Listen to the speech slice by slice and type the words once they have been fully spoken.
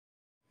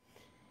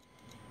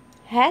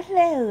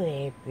Hello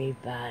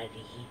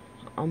everybody,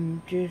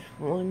 I'm just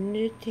wanting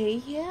to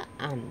tell you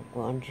I'm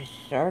going to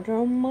start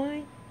on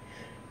my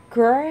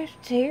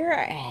crafts here.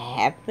 I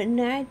have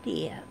an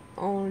idea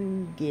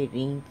on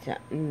getting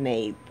something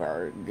made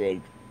for a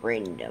good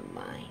friend of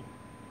mine.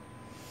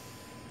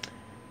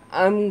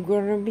 I'm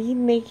going to be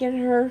making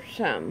her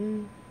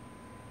something,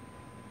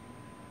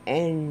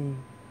 and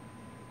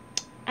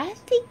I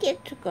think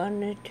it's going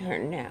to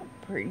turn out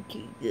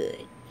pretty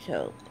good,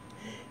 so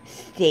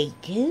stay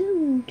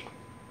tuned.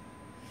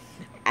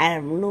 I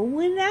don't know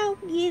when I'll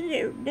get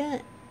it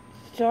done.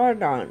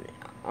 Start on it.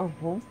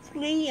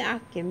 Hopefully I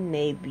can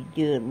maybe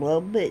do a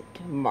little bit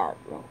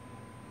tomorrow.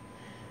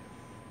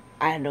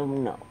 I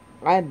don't know.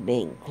 I've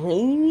been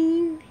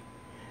cleaning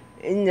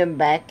in the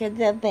back of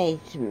the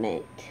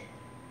basement.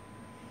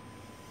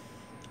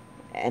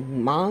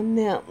 And Mom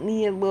helped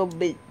me a little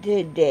bit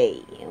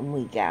today, and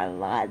we got a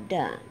lot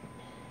done.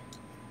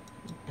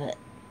 But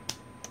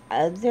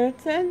other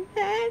than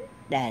that,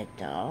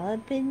 that's all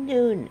I've been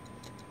doing.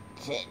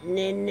 Sitting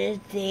in the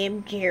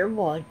same chair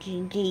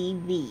watching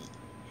TV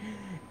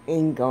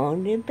and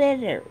going to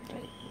bed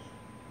early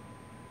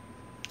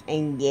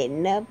and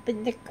getting up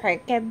in the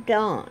crack of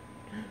dawn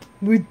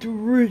with the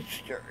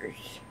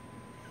roosters.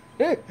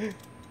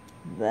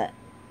 But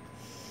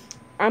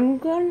I'm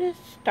going to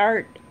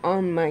start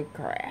on my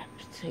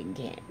crafts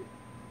again.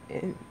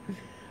 And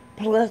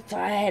plus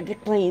I had to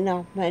clean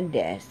off my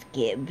desk.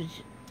 It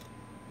was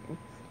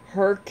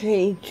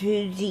Hurricane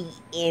Susie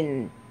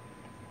and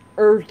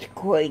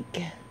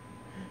earthquake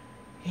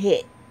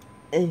hit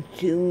and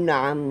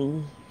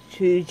tsunami,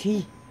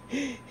 Susie.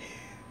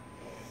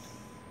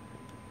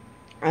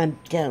 I'm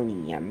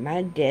telling you,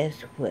 my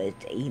desk was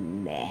a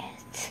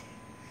mess.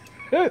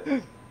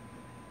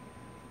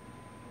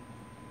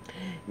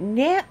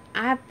 Now,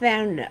 I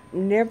found out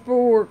never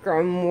work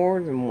on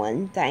more than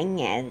one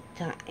thing at a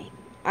time.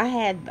 I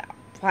had about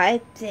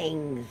 5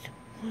 things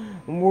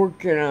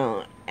working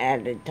on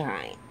at a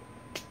time.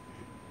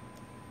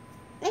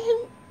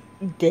 And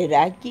did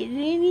I get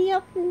any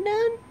of them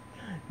done?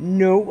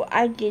 No,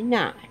 I did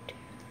not.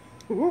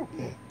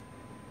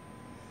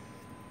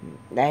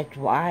 That's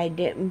why I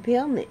didn't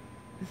film it.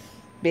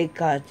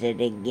 Because I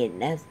didn't get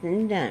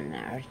nothing done.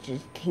 I was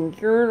just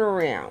tinkering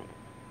around.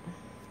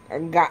 I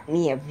got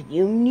me a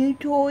few new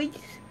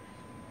toys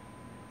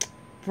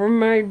for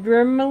my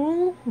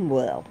Dremel.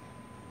 Well,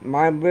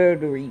 my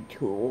rotary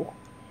tool.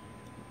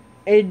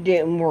 It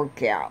didn't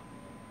work out.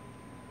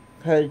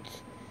 Because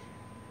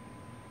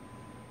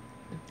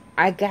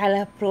I got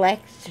a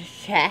flex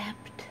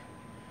shaft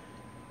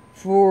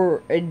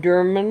for a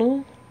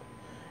Dremel,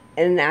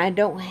 and I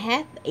don't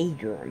have a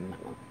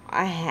Dremel.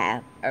 I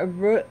have a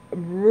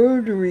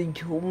rotary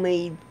tool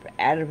made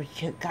out of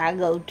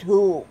Chicago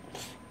tools.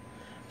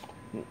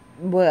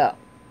 Well,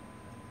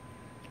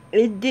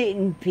 it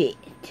didn't fit.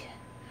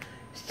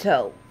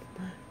 So,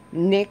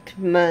 next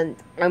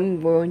month I'm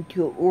going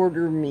to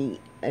order me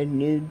a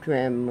new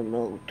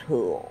Dremel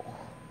tool.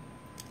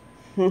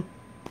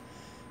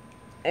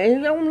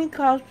 It only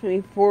cost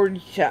me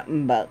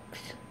 40-something bucks.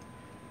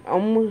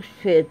 Almost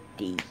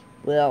 50.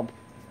 Well,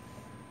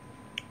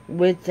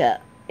 with the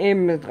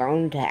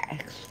Amazon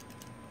tax.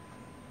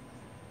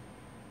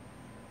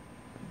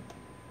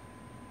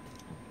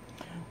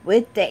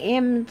 With the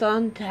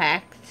Amazon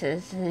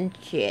taxes and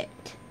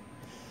shit.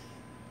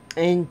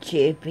 And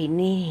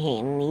shipping and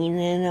handling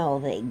and all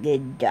that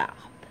good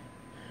stuff.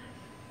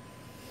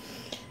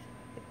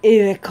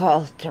 It'll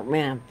cost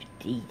around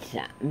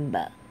 50-something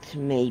bucks.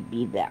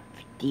 Maybe about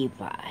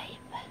 55.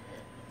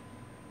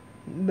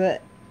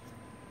 But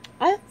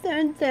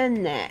other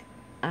than that,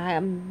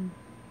 I'm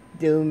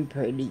doing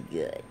pretty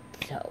good.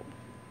 So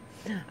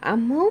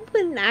I'm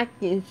hoping I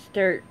can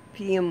start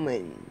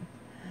filming.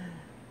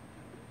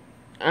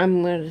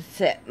 I'm gonna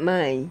set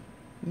my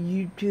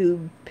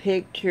YouTube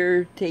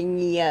picture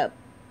thingy up.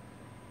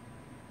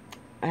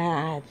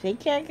 I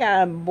think I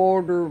got a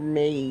border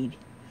made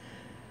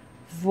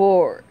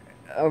for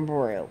a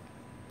reel.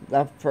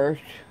 The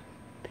first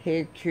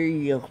picture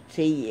you'll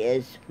see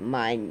is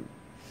my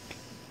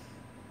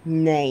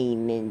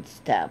name and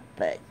stuff,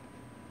 but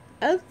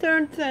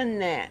other than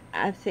that,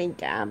 I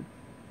think I've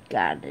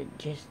got it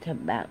just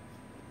about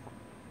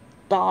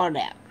thought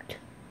out.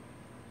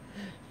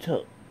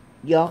 So,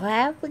 y'all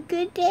have a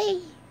good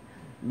day.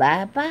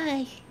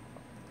 Bye-bye.